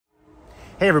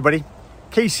Hey everybody,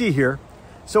 KC here.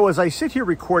 So as I sit here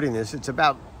recording this, it's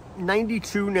about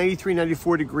 92, 93,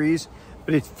 94 degrees,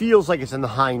 but it feels like it's in the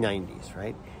high 90s,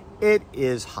 right? It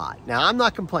is hot. Now I'm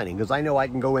not complaining because I know I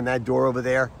can go in that door over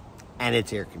there and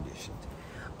it's air conditioned.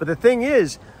 But the thing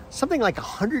is, something like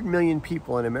 100 million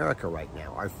people in America right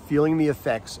now are feeling the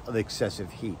effects of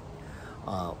excessive heat.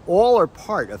 All or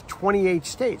part of 28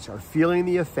 states are feeling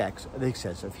the effects of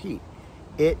excessive heat.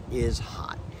 It is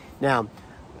hot. Now,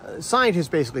 scientists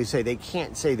basically say they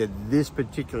can't say that this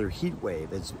particular heat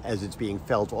wave, as it's being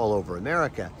felt all over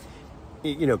America,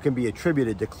 can be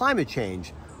attributed to climate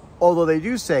change, although they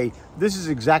do say this is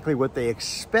exactly what they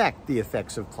expect the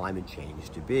effects of climate change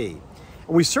to be.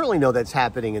 And we certainly know that's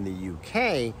happening in the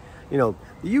UK.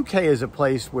 The UK is a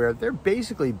place where they're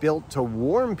basically built to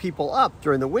warm people up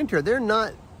during the winter. They're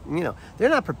not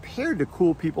prepared to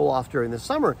cool people off during the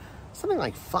summer. Something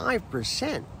like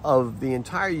 5% of the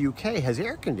entire UK has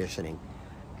air conditioning,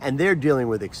 and they're dealing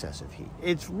with excessive heat.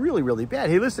 It's really, really bad.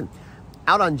 Hey, listen,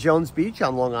 out on Jones Beach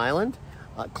on Long Island,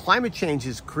 climate change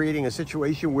is creating a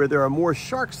situation where there are more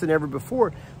sharks than ever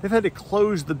before. They've had to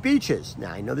close the beaches.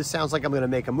 Now, I know this sounds like I'm going to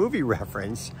make a movie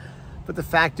reference, but the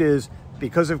fact is,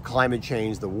 because of climate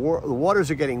change, the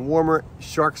waters are getting warmer,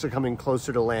 sharks are coming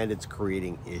closer to land, it's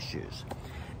creating issues.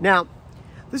 Now,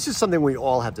 this is something we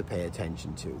all have to pay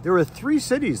attention to. There are 3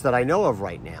 cities that I know of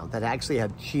right now that actually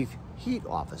have chief heat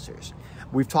officers.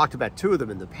 We've talked about 2 of them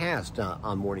in the past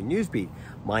on Morning Newsbeat,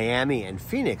 Miami and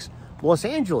Phoenix. Los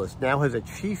Angeles now has a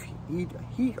chief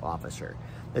heat officer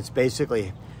that's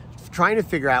basically trying to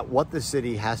figure out what the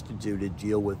city has to do to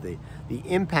deal with the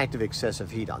impact of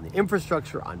excessive heat on the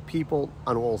infrastructure, on people,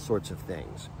 on all sorts of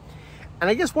things. And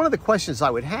I guess one of the questions I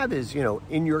would have is,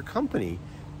 in your company,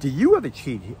 do you have a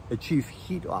chief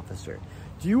heat officer?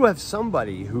 Do you have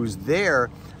somebody who's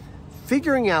there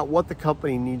figuring out what the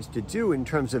company needs to do in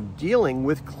terms of dealing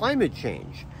with climate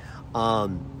change?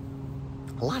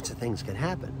 Lots of things can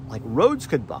happen. Like roads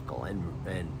could buckle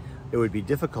and it would be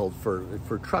difficult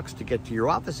for trucks to get to your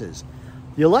offices.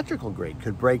 The electrical grid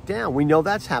could break down. We know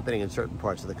that's happening in certain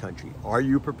parts of the country. Are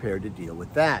you prepared to deal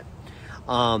with that?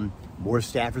 More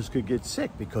staffers could get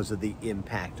sick because of the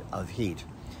impact of heat.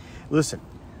 Listen,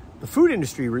 the food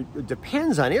industry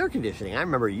depends on air conditioning. I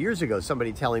remember years ago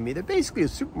somebody telling me that basically a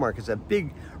supermarket is a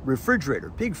big refrigerator,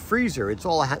 big freezer. It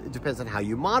depends on how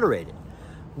you moderate it.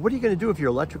 What are you going to do if your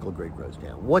electrical grid goes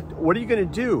down? What are you going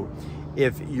to do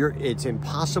if it's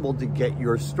impossible to get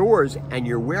your stores and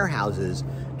your warehouses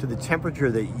to the temperature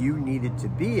that you need it to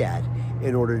be at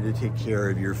in order to take care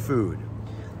of your food?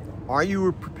 Are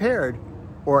you prepared,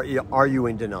 or are you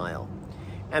in denial?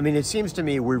 I mean, it seems to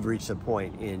me we've reached a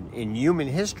point in human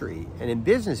history and in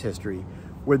business history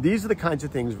where these are the kinds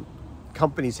of things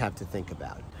companies have to think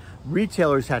about.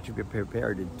 Retailers have to be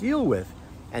prepared to deal with,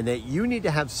 and that you need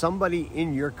to have somebody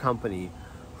in your company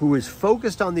who is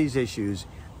focused on these issues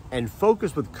and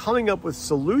focused with coming up with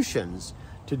solutions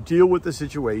to deal with the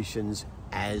situations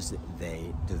as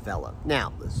they develop.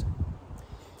 Now, listen,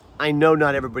 I know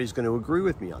not everybody's going to agree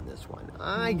with me on this one.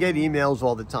 I get emails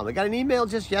all the time. I got an email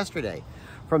just yesterday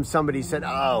from somebody who said,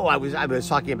 oh, I was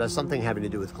talking about something having to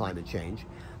do with climate change,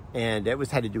 and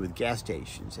it had to do with gas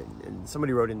stations. And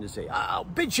somebody wrote in to say, oh,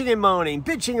 bitching and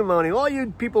moaning. All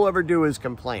you people ever do is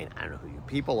complain. I don't know who you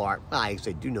people are. Well, I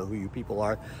actually do know who you people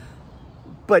are.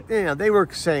 But, they were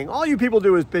saying, all you people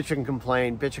do is bitch and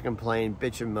complain, bitch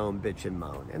and moan, bitch and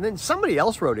moan. And then somebody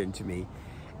else wrote into me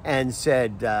and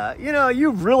said,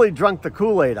 you've really drunk the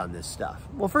Kool-Aid on this stuff.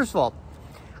 Well, first of all,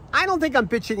 I don't think I'm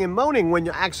bitching and moaning when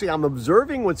actually I'm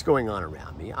observing what's going on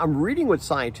around me. I'm reading what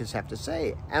scientists have to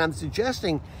say, and I'm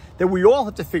suggesting that we all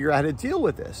have to figure out how to deal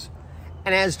with this.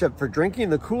 And as for drinking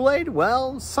the Kool-Aid,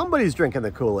 well, somebody's drinking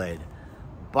the Kool-Aid.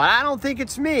 But I don't think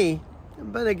it's me.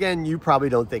 But again, you probably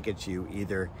don't think it's you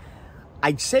either.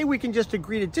 I'd say we can just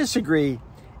agree to disagree,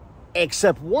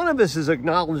 except one of us is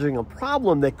acknowledging a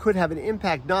problem that could have an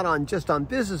impact not just on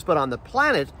business, but on the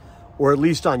planet, or at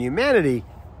least on humanity,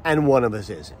 and one of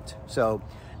us isn't. So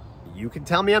you can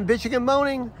tell me I'm bitching and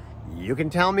moaning, you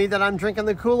can tell me that I'm drinking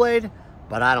the Kool-Aid,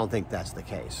 but I don't think that's the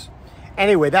case.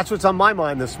 Anyway, that's what's on my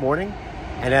mind this morning.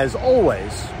 And as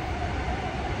always,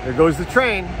 there goes the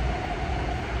train.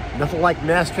 Nothing like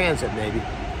mass transit, maybe.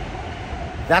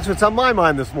 That's what's on my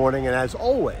mind this morning, and as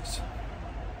always,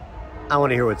 I want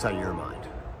to hear what's on your mind.